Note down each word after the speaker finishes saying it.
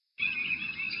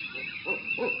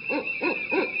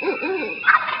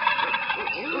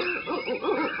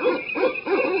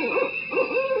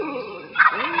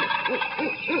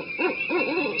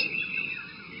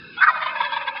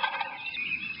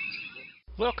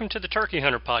Welcome to the Turkey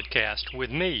Hunter Podcast with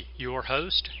me, your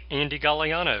host, Andy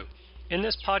Galliano. In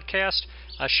this podcast,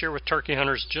 I share with turkey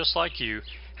hunters just like you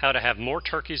how to have more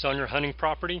turkeys on your hunting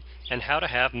property and how to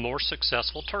have more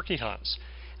successful turkey hunts.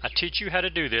 I teach you how to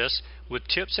do this with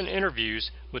tips and interviews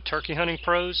with turkey hunting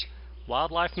pros,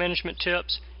 wildlife management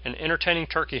tips, and entertaining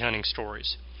turkey hunting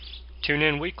stories. Tune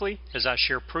in weekly as I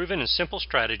share proven and simple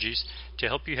strategies to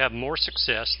help you have more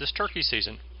success this turkey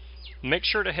season. Make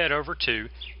sure to head over to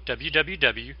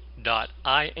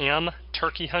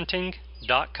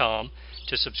www.iamturkeyhunting.com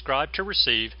to subscribe to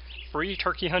receive free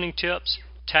turkey hunting tips,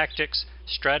 tactics,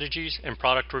 strategies, and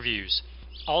product reviews.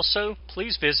 Also,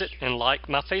 please visit and like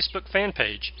my Facebook fan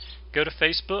page. Go to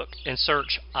Facebook and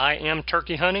search I Am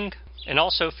Turkey Hunting, and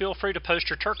also feel free to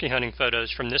post your turkey hunting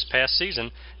photos from this past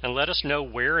season and let us know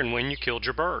where and when you killed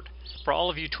your bird. For all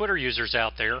of you Twitter users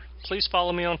out there, please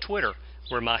follow me on Twitter,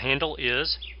 where my handle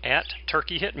is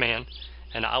 @TurkeyHitman,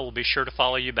 and I will be sure to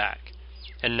follow you back.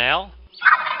 And now,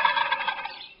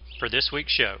 for this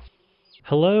week's show.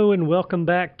 Hello and welcome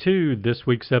back to this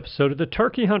week's episode of the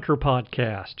Turkey Hunter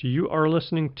Podcast. You are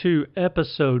listening to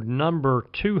episode number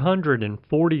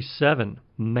 247,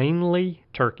 Mainely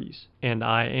Turkeys. And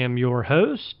I am your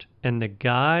host and the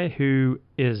guy who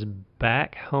is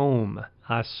back home.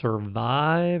 I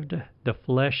survived the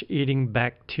flesh-eating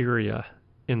bacteria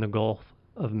in the Gulf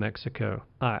of Mexico.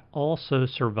 I also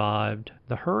survived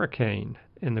the hurricane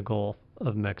in the Gulf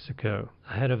of Mexico.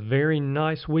 I had a very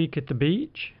nice week at the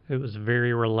beach. It was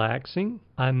very relaxing.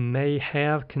 I may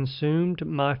have consumed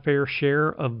my fair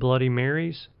share of Bloody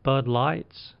Marys, Bud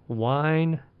Lights,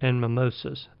 wine, and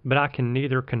mimosas, but I can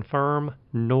neither confirm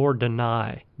nor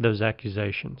deny those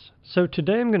accusations. So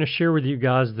today I'm going to share with you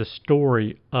guys the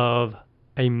story of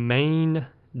a Maine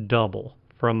double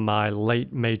from my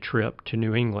late May trip to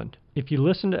New England. If you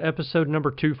listen to episode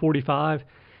number 245,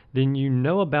 then you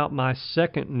know about my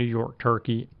second New York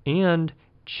turkey and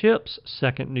Chip's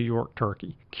second New York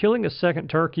turkey. Killing a second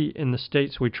turkey in the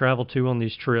states we travel to on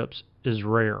these trips is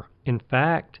rare. In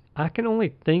fact, I can only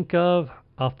think of,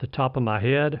 off the top of my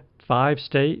head, 5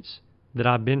 states that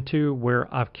I've been to where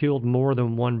I've killed more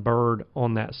than one bird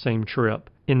on that same trip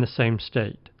in the same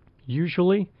state.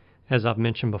 Usually, as I've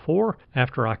mentioned before,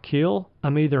 after I kill,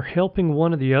 I'm either helping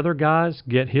one of the other guys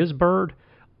get his bird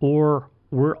or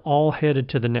we're all headed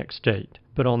to the next state.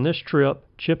 But on this trip,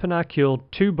 Chip and I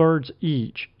killed 2 birds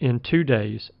each in 2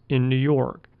 days in New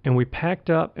York. And we packed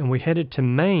up and we headed to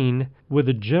Maine with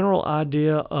a general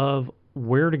idea of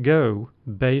where to go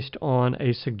based on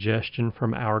a suggestion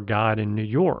from our guide in New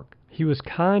York. He was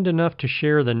kind enough to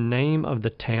share the name of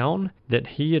the town that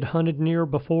he had hunted near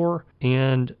before,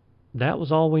 and that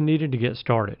was all we needed to get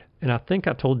started. And I think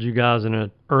I told you guys in an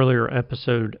earlier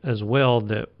episode as well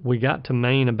that we got to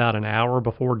Maine about an hour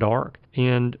before dark,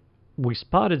 and we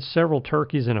spotted several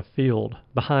turkeys in a field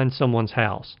behind someone's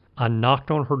house. I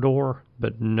knocked on her door,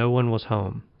 but no one was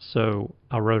home. So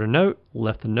I wrote a note,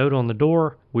 left the note on the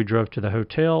door. We drove to the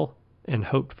hotel and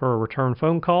hoped for a return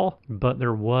phone call, but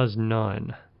there was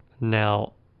none.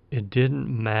 Now, it didn't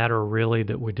matter really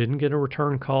that we didn't get a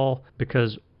return call,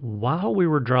 because while we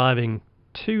were driving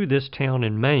to this town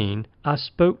in Maine, I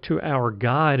spoke to our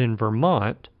guide in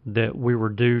Vermont that we were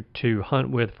due to hunt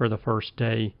with for the first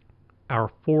day, our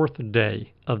 4th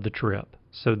day of the trip.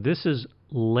 So this is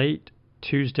late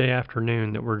Tuesday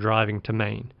afternoon that we're driving to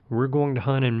Maine. We're going to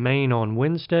hunt in Maine on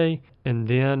Wednesday, and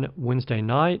then Wednesday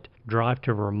night drive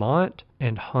to Vermont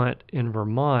and hunt in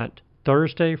Vermont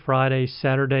Thursday, Friday,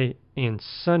 Saturday, and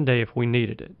Sunday if we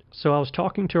needed it. So I was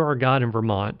talking to our guide in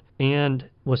Vermont and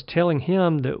was telling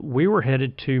him that we were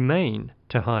headed to Maine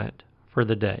to hunt for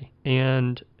the day.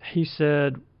 And he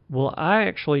said, well, I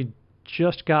actually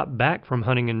just got back from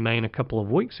hunting in Maine a couple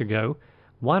of weeks ago.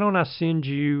 Why don't I send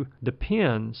you the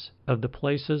pins of the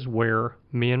places where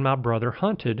me and my brother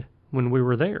hunted when we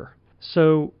were there?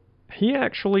 So he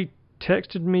actually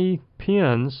texted me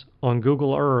pins on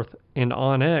Google Earth and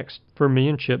on X for me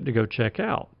and Chip to go check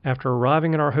out. After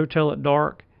arriving at our hotel at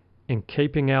dark and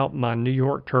caping out my New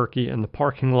York turkey in the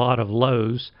parking lot of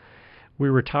Lowe's, we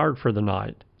retired for the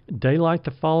night. Daylight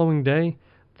the following day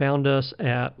found us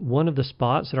at one of the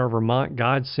spots that our Vermont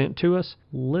guide sent to us,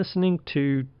 listening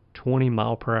to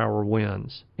 20-mile-per-hour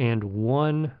winds and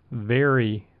one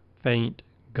very faint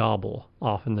gobble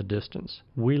off in the distance.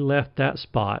 We left that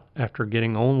spot after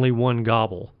getting only one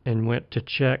gobble and went to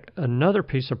check another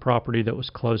piece of property that was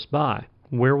close by,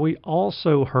 where we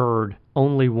also heard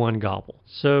only one gobble.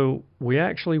 So we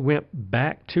actually went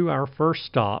back to our first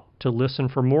stop to listen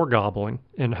for more gobbling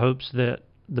in hopes that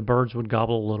the birds would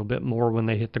gobble a little bit more when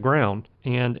they hit the ground.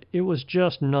 And it was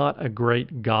just not a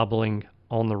great gobbling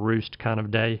on the roost kind of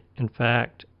day. In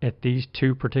fact, at these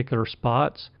two particular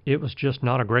spots, it was just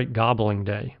not a great gobbling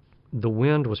day. The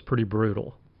wind was pretty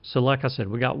brutal. So like I said,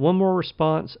 we got one more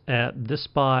response at this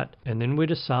spot, and then we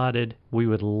decided we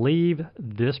would leave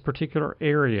this particular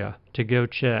area to go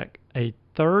check a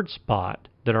third spot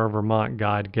that our Vermont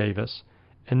guide gave us,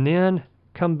 and then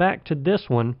come back to this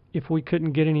one if we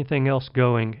couldn't get anything else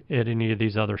going at any of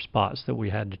these other spots that we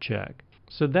had to check.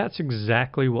 So that's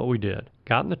exactly what we did.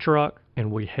 Got in the truck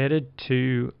and we headed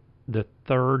to the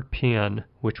third pen,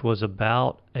 which was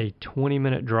about a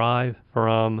 20-minute drive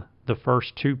from the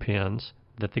first two pens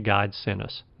that the guide sent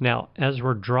us. Now, as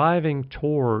we're driving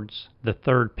towards the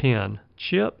third pen,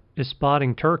 Chip is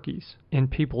spotting turkeys in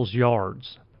people's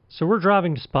yards. So we're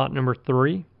driving to spot number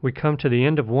 3. We come to the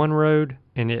end of one road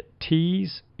and it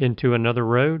tees into another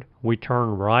road. We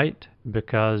turn right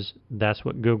because that's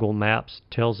what Google Maps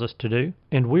tells us to do.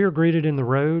 And we are greeted in the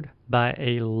road by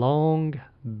a long,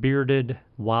 bearded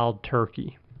wild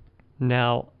turkey.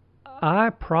 Now, I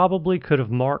probably could have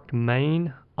marked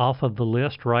Maine off of the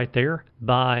list right there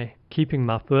by keeping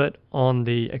my foot on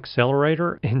the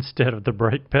accelerator instead of the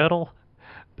brake pedal,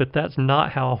 but that's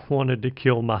not how I wanted to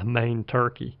kill my Maine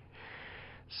turkey.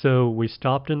 So we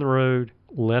stopped in the road,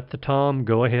 let the tom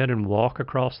go ahead and walk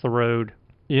across the road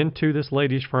into this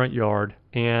lady's front yard,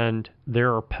 and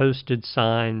there are posted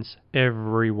signs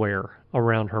everywhere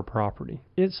around her property.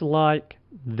 It's like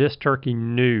this turkey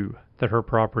knew that her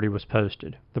property was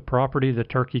posted. The property the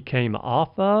turkey came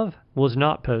off of was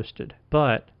not posted,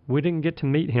 but we didn't get to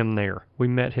meet him there. We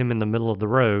met him in the middle of the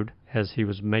road as he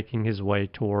was making his way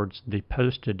towards the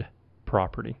posted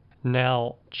property.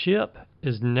 Now, Chip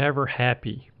is never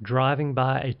happy driving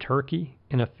by a turkey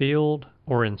in a field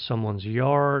or in someone's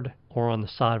yard or on the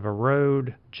side of a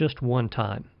road just one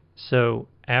time. So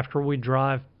after we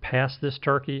drive past this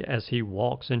turkey as he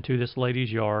walks into this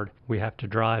lady's yard, we have to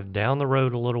drive down the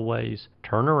road a little ways,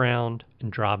 turn around,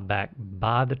 and drive back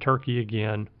by the turkey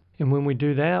again. And when we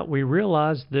do that, we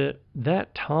realize that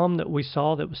that tom that we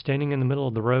saw that was standing in the middle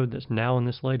of the road that's now in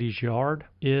this lady's yard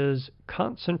is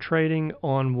concentrating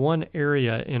on one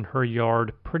area in her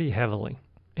yard pretty heavily.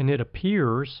 And it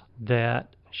appears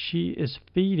that she is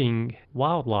feeding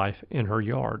wildlife in her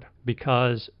yard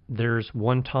because there's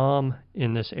one tom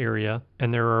in this area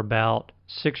and there are about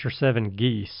 6 or 7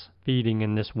 geese feeding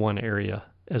in this one area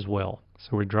as well.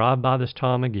 So we drive by this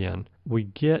tom again. We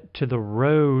get to the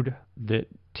road that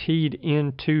teed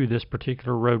into this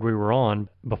particular road we were on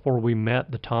before we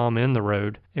met the tom in the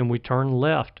road, and we turn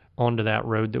left onto that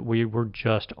road that we were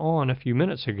just on a few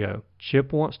minutes ago.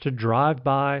 Chip wants to drive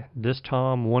by this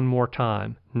tom one more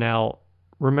time. Now,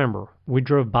 remember, we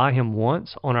drove by him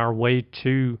once on our way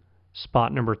to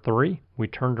spot number 3. We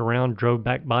turned around, drove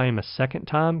back by him a second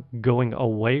time, going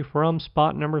away from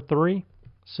spot number 3.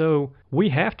 So we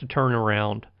have to turn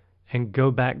around and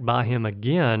go back by him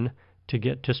again to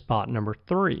get to spot number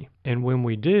 3. And when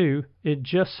we do, it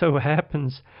just so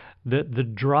happens that the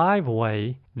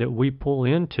driveway that we pull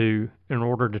into in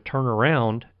order to turn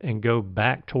around and go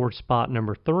back towards spot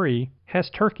number 3 has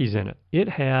turkeys in it. It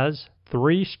has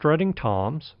 3 strutting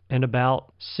toms and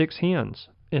about 6 hens.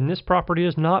 And this property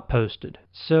is not posted.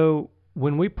 So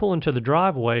when we pull into the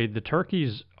driveway, the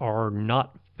turkeys are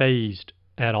not phased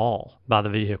at all by the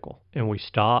vehicle. And we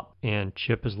stop, and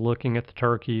Chip is looking at the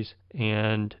turkeys,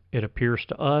 and it appears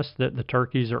to us that the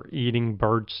turkeys are eating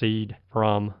bird seed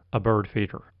from a bird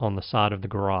feeder on the side of the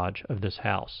garage of this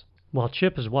house. While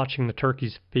Chip is watching the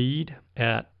turkeys feed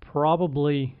at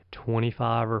probably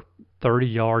 25 or 30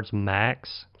 yards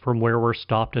max from where we're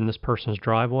stopped in this person's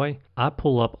driveway, I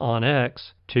pull up on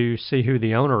X to see who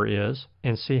the owner is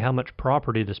and see how much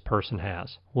property this person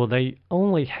has. Well, they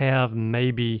only have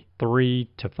maybe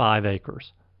 3 to 5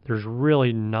 acres. There's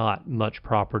really not much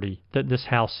property that this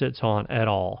house sits on at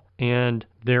all. And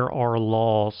there are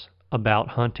laws about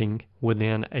hunting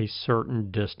within a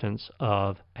certain distance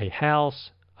of a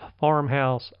house, a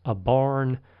farmhouse, a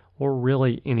barn, or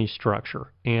really any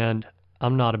structure. And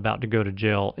I'm not about to go to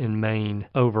jail in Maine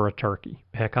over a turkey.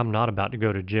 Heck, I'm not about to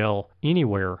go to jail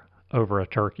anywhere over a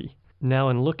turkey. Now,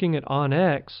 in looking at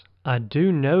OnX, I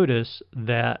do notice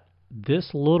that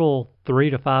this little 3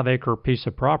 to 5 acre piece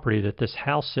of property that this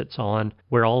house sits on,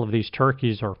 where all of these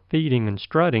turkeys are feeding and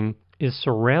strutting, is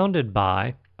surrounded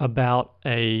by about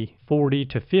a 40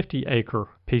 to 50 acre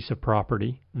piece of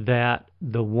property that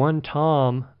the one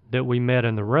tom that we met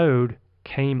in the road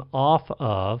came off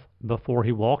of before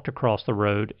he walked across the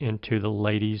road into the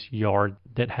lady's yard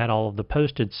that had all of the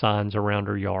posted signs around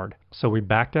her yard. So we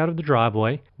backed out of the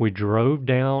driveway, we drove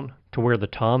down to where the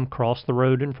tom crossed the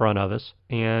road in front of us,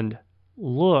 and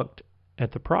looked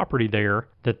at the property there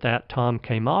that tom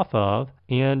came off of,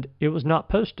 and it was not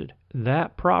posted.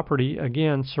 That property,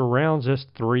 again, surrounds this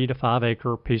 3 to 5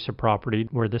 acre piece of property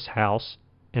where this house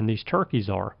and these turkeys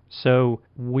are. So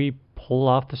we pull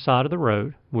off the side of the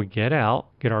road, we get out,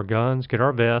 get our guns, get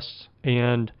our vests,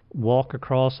 and walk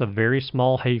across a very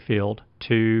small hayfield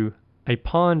to a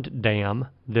pond dam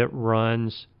that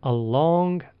runs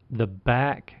along the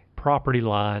back property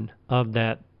line of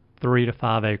that 3 to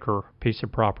 5 acre piece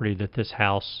of property that this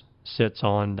house sits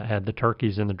on that had the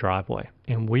turkeys in the driveway.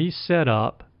 And we set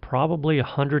up probably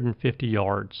 150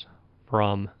 yards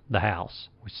from the house.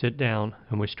 We sit down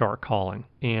and we start calling,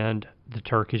 and the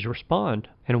turkeys respond.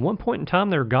 And at one point in time,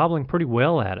 they were gobbling pretty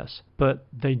well at us, but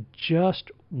they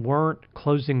just weren't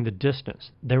closing the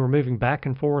distance. They were moving back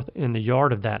and forth in the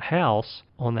yard of that house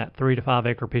on that 3 to 5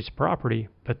 acre piece of property,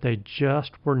 but they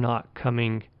just were not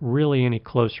coming really any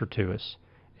closer to us.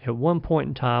 At one point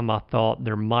in time, I thought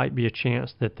there might be a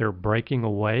chance that they're breaking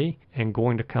away and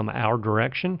going to come our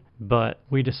direction, but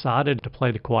we decided to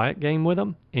play the quiet game with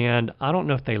them, and I don't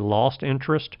know if they lost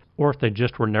interest or if they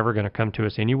just were never going to come to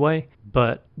us anyway,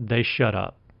 but they shut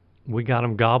up. We got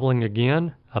them gobbling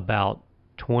again about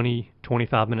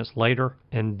 20-25 minutes later,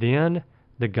 and then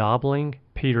the gobbling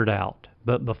petered out.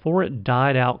 But before it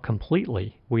died out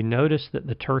completely, we noticed that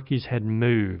the turkeys had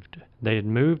moved. They had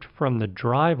moved from the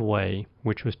driveway,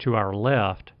 which was to our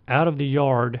left, out of the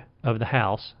yard of the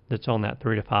house that's on that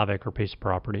 3 to 5 acre piece of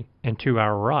property, and to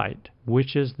our right,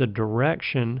 which is the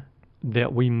direction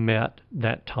that we met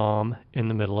that tom in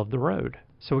the middle of the road.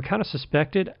 So we kind of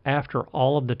suspected, after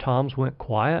all of the toms went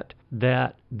quiet,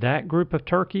 that that group of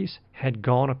turkeys had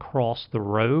gone across the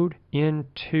road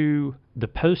into the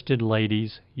posted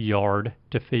lady's yard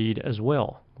to feed as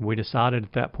well. We decided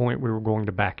at that point we were going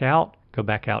to back out, go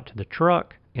back out to the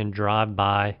truck, and drive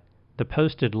by the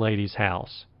posted lady's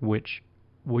house, which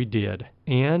we did.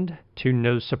 And to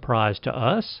no surprise to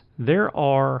us, there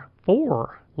are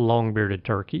 4 long-bearded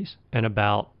turkeys and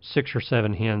about 6 or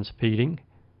 7 hens feeding,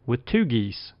 with 2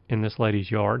 geese in this lady's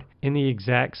yard in the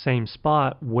exact same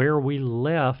spot where we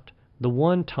left the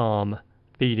one tom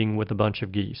feeding with a bunch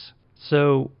of geese.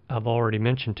 So I've already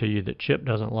mentioned to you that Chip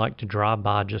doesn't like to drive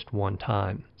by just one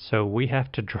time. So we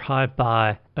have to drive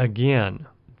by again.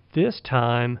 This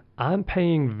time I'm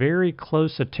paying very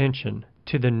close attention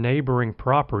to the neighboring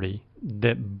property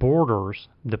that borders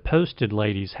the posted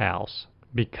lady's house,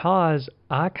 because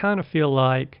I kind of feel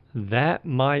like that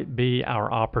might be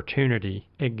our opportunity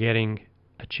at getting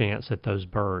a chance at those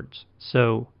birds.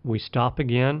 So we stop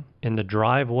again in the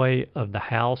driveway of the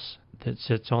house that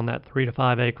sits on that 3 to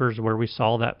 5 acres where we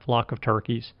saw that flock of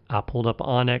turkeys. I pulled up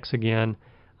Onyx again.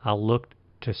 I looked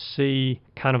to see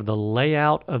kind of the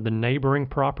layout of the neighboring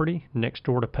property next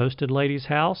door to Posted Lady's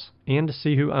house and to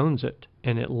see who owns it.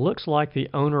 And it looks like the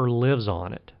owner lives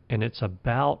on it. And it's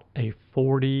about a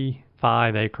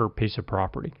 45 acre piece of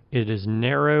property. It is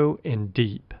narrow and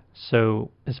deep.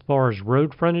 So as far as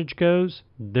road frontage goes,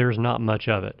 there's not much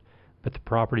of it. But the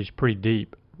property's pretty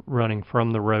deep, running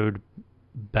from the road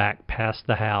back past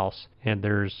the house, and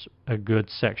there's a good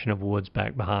section of woods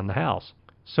back behind the house.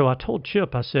 So I told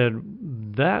Chip, I said,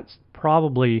 that's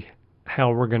probably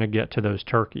how we're going to get to those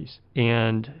turkeys.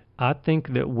 And I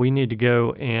think that we need to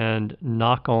go and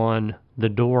knock on the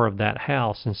door of that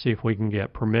house and see if we can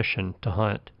get permission to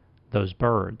hunt those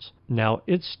birds. Now,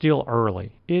 it's still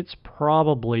early. It's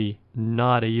probably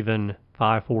not even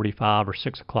 5:45 or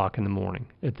 6 o'clock in the morning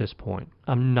at this point.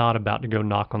 I'm not about to go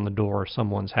knock on the door of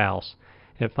someone's house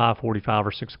at 5:45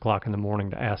 or 6 o'clock in the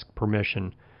morning to ask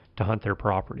permission to hunt their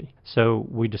property. So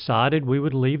we decided we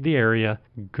would leave the area,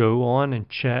 go on and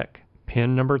check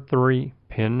pin number 3,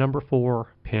 pin number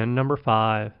 4, pin number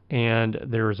 5, and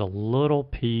there is a little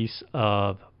piece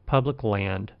of public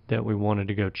land that we wanted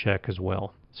to go check as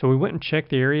well. So we went and checked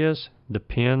the areas, the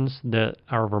pins that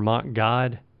our Vermont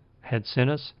guide had sent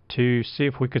us, to see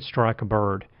if we could strike a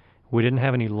bird. We didn't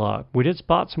have any luck. We did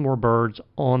spot some more birds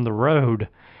on the road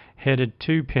headed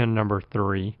to pin number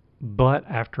 3, but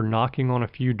after knocking on a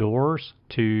few doors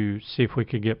to see if we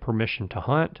could get permission to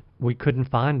hunt, we couldn't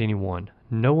find anyone.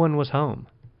 No one was home.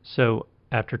 So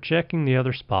after checking the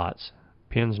other spots,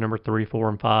 pins number 3, 4,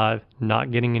 and 5,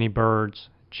 not getting any birds,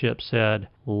 Chip said,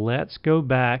 let's go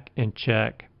back and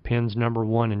check pins number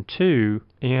 1 and 2,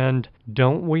 and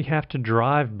don't we have to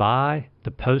drive by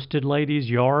the Posted Lady's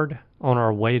yard on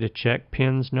our way to check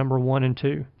pins number 1 and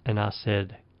 2? And I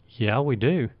said, yeah, we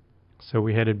do. So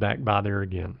we headed back by there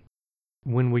again.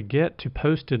 When we get to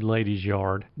Posted Lady's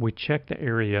yard, we check the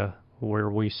area where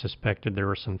we suspected there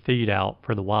was some feed out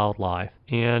for the wildlife,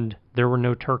 and there were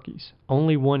no turkeys,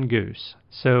 only one goose.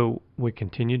 So we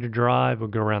continue to drive, we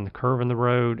go around the curve in the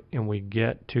road, and we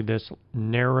get to this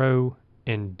narrow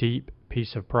and deep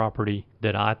piece of property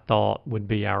that I thought would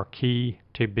be our key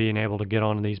to being able to get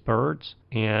onto these birds.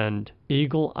 And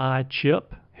Eagle Eye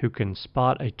Chip, who can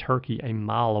spot a turkey a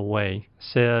mile away,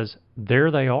 says,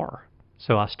 there they are.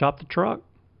 So I stop the truck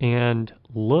and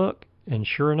look, and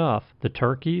sure enough, the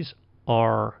turkeys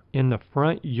are in the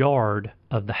front yard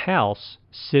of the house,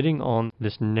 sitting on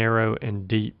this narrow and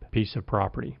deep piece of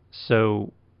property.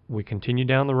 So we continue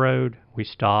down the road, we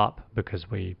stop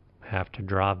because we have to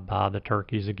drive by the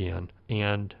turkeys again.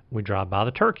 And we drive by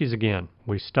the turkeys again.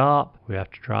 We stop, we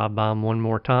have to drive by them one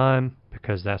more time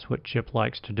because that's what Chip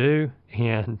likes to do.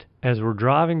 And as we're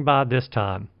driving by this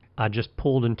time, I just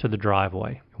pulled into the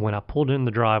driveway. When I pulled in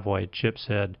the driveway, Chip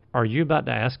said, are you about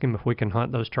to ask him if we can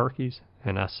hunt those turkeys?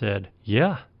 And I said,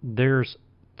 yeah, there's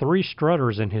 3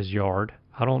 strutters in his yard.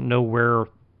 I don't know where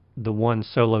the one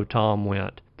solo tom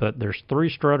went, but there's 3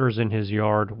 strutters in his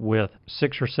yard with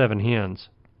 6 or 7 hens.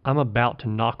 I'm about to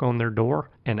knock on their door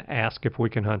and ask if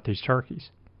we can hunt these turkeys.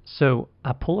 So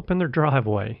I pull up in their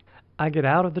driveway. I get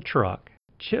out of the truck.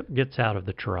 Chip gets out of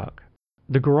the truck.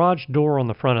 The garage door on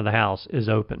the front of the house is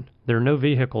open. There are no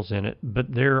vehicles in it,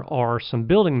 but there are some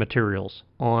building materials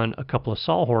on a couple of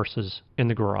sawhorses in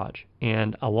the garage.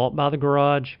 And I walk by the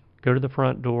garage, go to the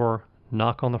front door,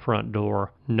 knock on the front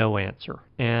door, no answer.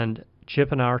 And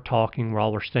Chip and I are talking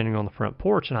while we're standing on the front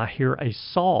porch, and I hear a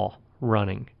saw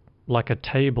running, like a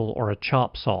table or a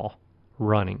chop saw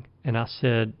running. And I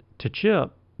said to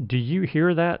Chip, do you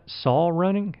hear that saw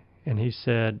running? And he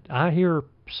said, I hear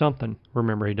something.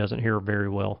 Remember, he doesn't hear very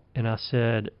well. And I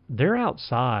said, they're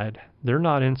outside. They're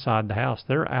not inside the house.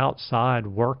 They're outside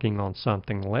working on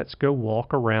something. Let's go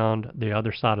walk around the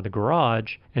other side of the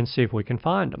garage and see if we can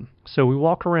find them. So we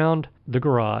walk around the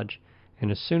garage,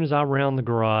 and as soon as I round the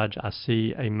garage, I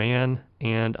see a man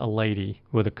and a lady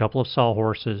with a couple of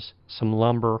sawhorses, some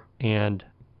lumber, and,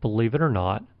 believe it or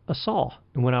not, a saw.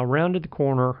 And when I rounded the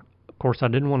corner, of course, I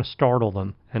didn't want to startle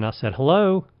them, and I said,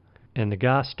 hello? And the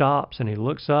guy stops and he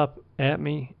looks up at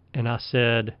me, and I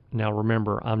said, now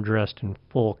remember, I'm dressed in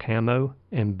full camo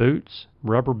and boots,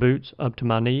 rubber boots up to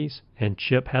my knees, and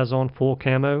Chip has on full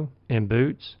camo and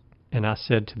boots. And I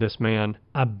said to this man,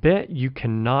 I bet you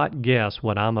cannot guess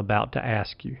what I'm about to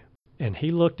ask you. And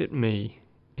he looked at me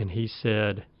and he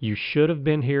said, you should have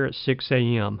been here at 6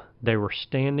 a.m. They were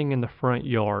standing in the front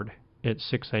yard at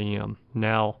 6 a.m.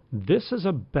 Now, this is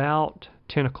about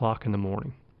 10 o'clock in the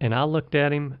morning. And I looked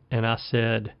at him and I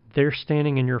said, they're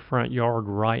standing in your front yard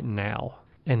right now.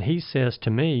 And he says to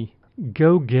me,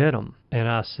 go get them. And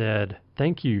I said,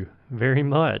 thank you very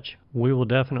much. We will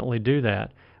definitely do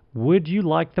that. Would you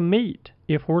like the meat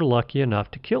if we're lucky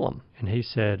enough to kill them? And he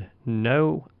said,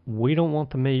 no, we don't want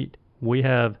the meat. We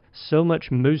have so much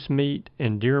moose meat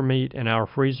and deer meat in our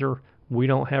freezer, we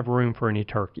don't have room for any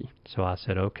turkey. So I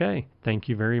said, okay, thank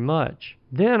you very much.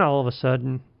 Then all of a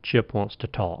sudden, Chip wants to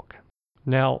talk.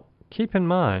 Now, keep in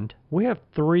mind, we have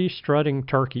 3 strutting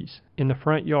turkeys in the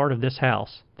front yard of this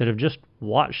house that have just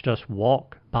watched us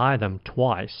walk by them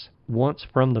twice. Once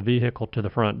from the vehicle to the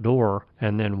front door,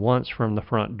 and then once from the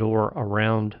front door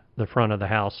around the front of the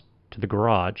house to the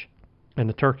garage. And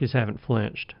the turkeys haven't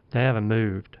flinched. They haven't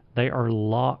moved. They are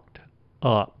locked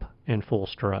up in full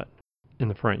strut in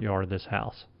the front yard of this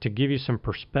house. To give you some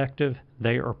perspective,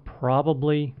 they are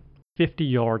probably 50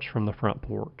 yards from the front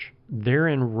porch. They're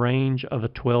in range of a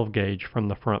 12 gauge from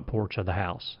the front porch of the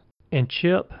house. And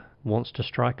Chip wants to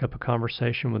strike up a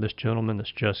conversation with this gentleman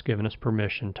that's just given us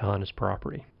permission to hunt his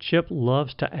property. Chip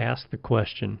loves to ask the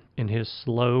question in his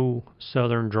slow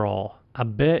southern drawl. I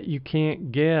bet you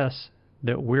can't guess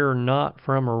that we're not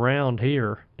from around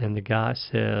here. And the guy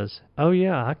says, oh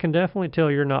yeah, I can definitely tell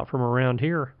you're not from around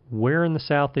here. Where in the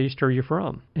southeast are you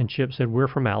from? And Chip said, we're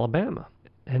from Alabama.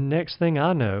 And next thing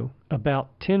I know,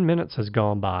 about 10 minutes has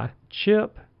gone by.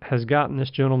 Chip has gotten this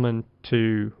gentleman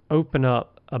to open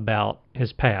up about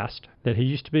his past, that he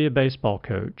used to be a baseball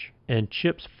coach, and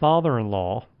Chip's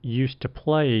father-in-law used to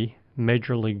play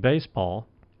Major League Baseball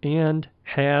and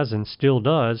has and still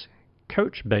does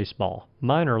coach baseball,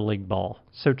 minor league ball.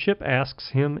 So Chip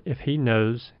asks him if he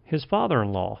knows his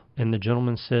father-in-law, and the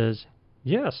gentleman says,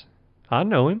 yes, I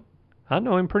know him. I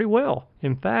know him pretty well.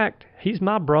 In fact, he's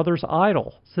my brother's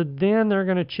idol. So then they're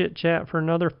going to chit-chat for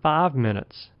another 5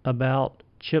 minutes about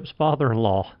Chip's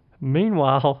father-in-law.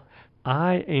 Meanwhile,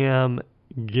 I am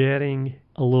getting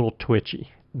a little twitchy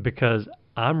because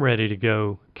I'm ready to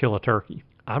go kill a turkey.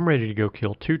 I'm ready to go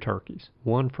kill 2 turkeys,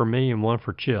 one for me and one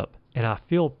for Chip. And I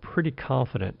feel pretty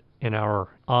confident in our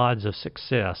odds of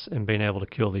success in being able to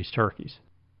kill these turkeys.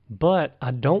 But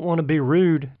I don't want to be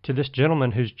rude to this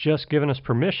gentleman who's just given us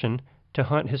permission to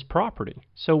hunt his property.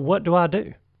 So what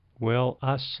do? Well,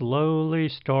 I slowly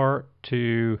start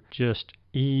to just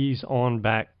ease on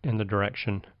back in the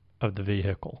direction of the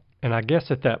vehicle. And I guess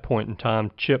at that point in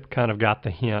time, Chip kind of got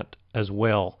the hint as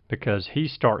well, because he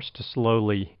starts to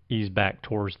slowly ease back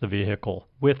towards the vehicle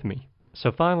with me.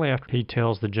 So finally, after he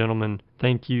tells the gentleman,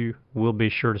 "Thank you, we'll be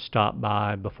sure to stop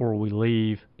by before we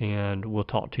leave, and we'll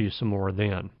talk to you some more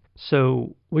then."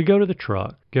 So we go to the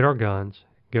truck, get our guns,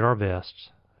 get our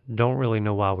vests. Don't really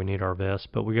know why we need our vests,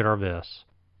 but we get our vests.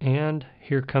 And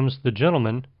here comes the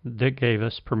gentleman that gave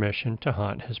us permission to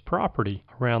hunt his property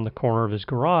around the corner of his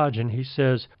garage, and he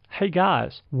says, "Hey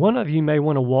guys, one of you may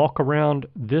want to walk around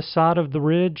this side of the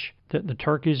ridge that the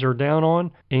turkeys are down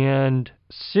on and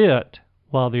sit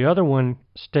while the other one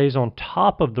stays on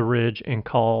top of the ridge and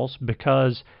calls,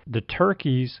 because the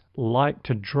turkeys like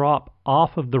to drop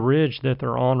off of the ridge that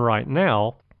they're on right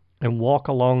now and walk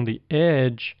along the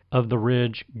edge of the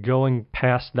ridge going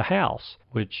past the house,"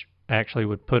 which actually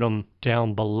would put them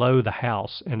down below the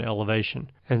house in elevation.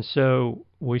 And so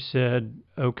we said,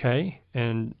 okay,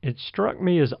 and it struck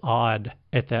me as odd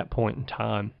at that point in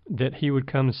time that he would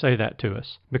come and say that to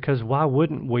us, because why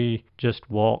wouldn't we just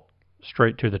walk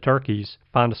straight to the turkeys,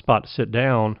 find a spot to sit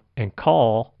down, and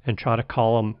call, and try to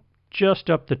call them just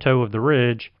up the toe of the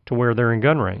ridge to where they're in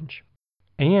gun range?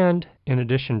 And in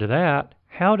addition to that,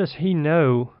 how does he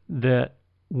know that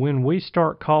when we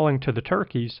start calling to the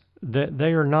turkeys that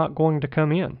they are not going to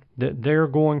come in, that they're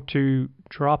going to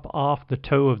drop off the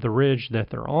toe of the ridge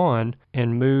that they're on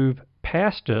and move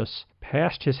past us,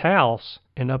 past his house,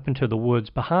 and up into the woods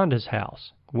behind his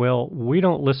house? Well, we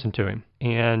don't listen to him,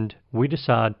 and we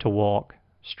decide to walk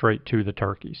straight to the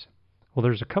turkeys. Well,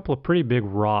 there's a couple of pretty big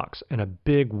rocks and a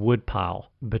big wood pile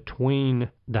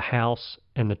between the house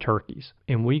and the turkeys,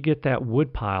 and we get that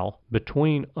wood pile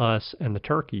between us and the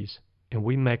turkeys, and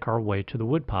we make our way to the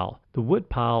woodpile. The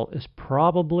woodpile is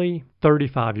probably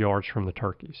 35 yards from the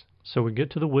turkeys. So we get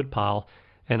to the woodpile,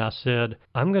 and I said,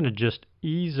 I'm going to just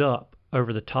ease up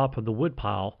over the top of the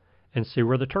woodpile and see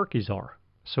where the turkeys are.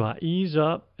 So I ease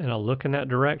up, and I look in that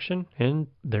direction, and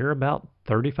they're about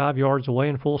 35 yards away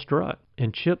in full strut.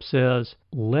 And Chip says,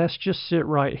 let's just sit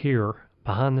right here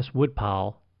behind this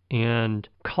woodpile and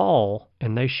call,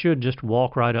 and they should just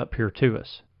walk right up here to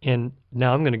us. And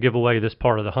now I'm going to give away this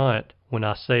part of the hunt when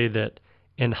I say that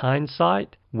in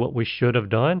hindsight, what we should have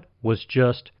done was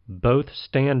just both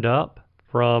stand up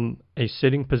from a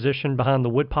sitting position behind the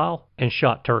woodpile and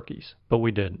shot turkeys, but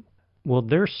we didn't. Well,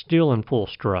 they're still in full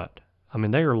strut. I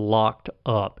mean, they are locked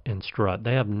up in strut.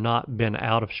 They have not been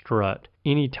out of strut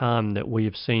any time that we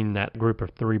have seen that group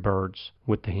of 3 birds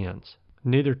with the hens.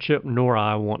 Neither Chip nor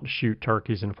I want to shoot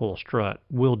turkeys in full strut.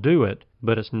 We'll do it,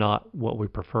 but it's not what we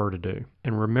prefer to do.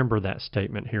 And remember that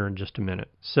statement here in just a minute.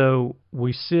 So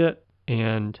we sit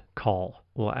and call.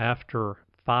 Well, after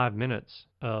 5 minutes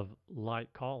of light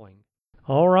calling.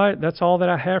 All right, that's all that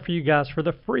I have for you guys for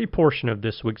the free portion of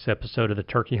this week's episode of the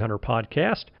Turkey Hunter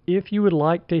Podcast. If you would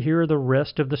like to hear the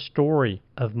rest of the story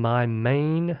of my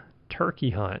Maine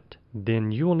turkey hunt,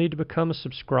 then you will need to become a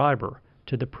subscriber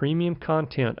to the premium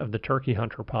content of the Turkey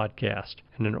Hunter Podcast.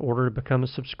 And in order to become a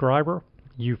subscriber,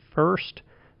 you first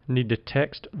need to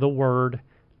text the word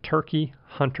Turkey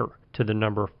Hunter to the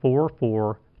number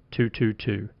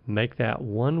 44222. Make that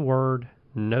one word,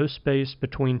 no space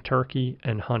between turkey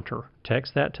and hunter.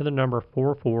 Text that to the number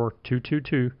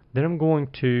 44222. Then I'm going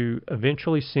to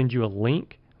eventually send you a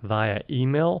link via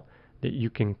email that you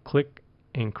can click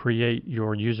and create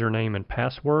your username and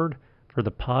password for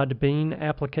the Podbean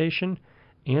application,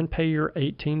 and pay your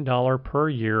 $18 per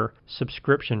year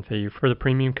subscription fee for the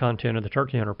premium content of the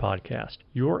Turkey Hunter Podcast.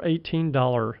 Your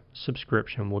 $18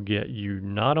 subscription will get you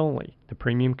not only the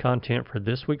premium content for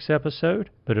this week's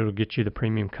episode, but it'll get you the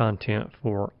premium content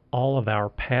for all of our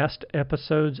past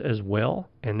episodes as well.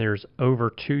 And there's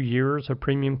over 2 years of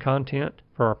premium content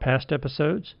for our past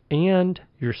episodes. And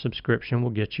your subscription will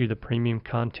get you the premium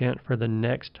content for the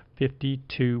next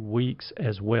 52 weeks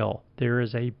as well. There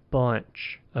is a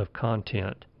bunch of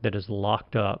content that is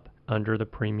locked up under the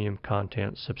premium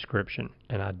content subscription,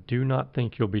 and I do not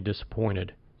think you'll be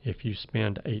disappointed if you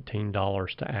spend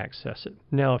 $18 to access it.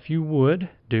 Now, if you would,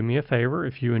 do me a favor,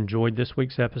 if you enjoyed this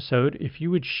week's episode, if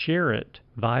you would share it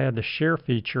via the share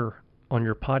feature on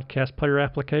your podcast player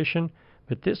application.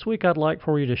 But this week I'd like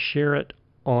for you to share it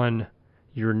on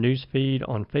your newsfeed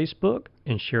on Facebook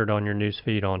and share it on your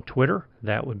newsfeed on Twitter.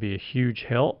 That would be a huge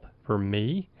help for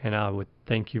me, and I would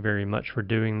thank you very much for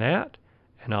doing that.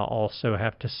 And I'll also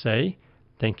have to say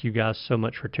thank you guys so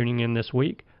much for tuning in this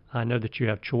week. I know that you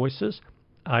have choices.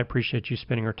 I appreciate you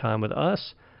spending your time with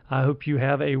us. I hope you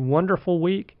have a wonderful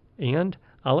week, and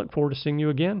I look forward to seeing you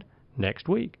again next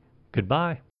week.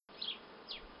 Goodbye.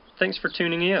 Thanks for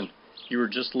tuning in. You were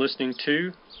just listening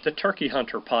to the Turkey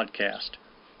Hunter podcast.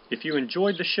 If you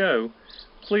enjoyed the show,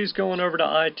 please go on over to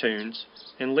iTunes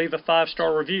and leave a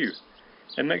 5-star review.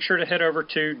 And make sure to head over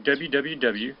to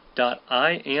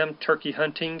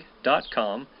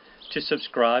www.iamturkeyhunting.com to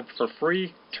subscribe for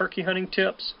free turkey hunting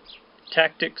tips,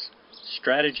 tactics,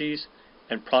 strategies,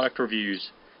 and product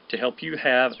reviews to help you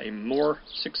have a more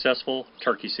successful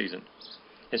turkey season.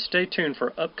 And stay tuned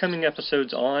for upcoming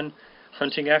episodes on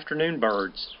hunting afternoon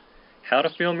birds, how to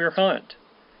film your hunt,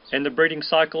 and the breeding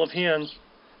cycle of hens,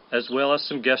 as well as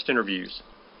some guest interviews.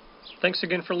 Thanks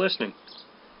again for listening.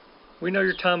 We know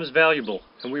your time is valuable,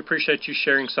 and we appreciate you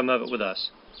sharing some of it with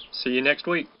us. See you next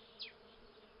week.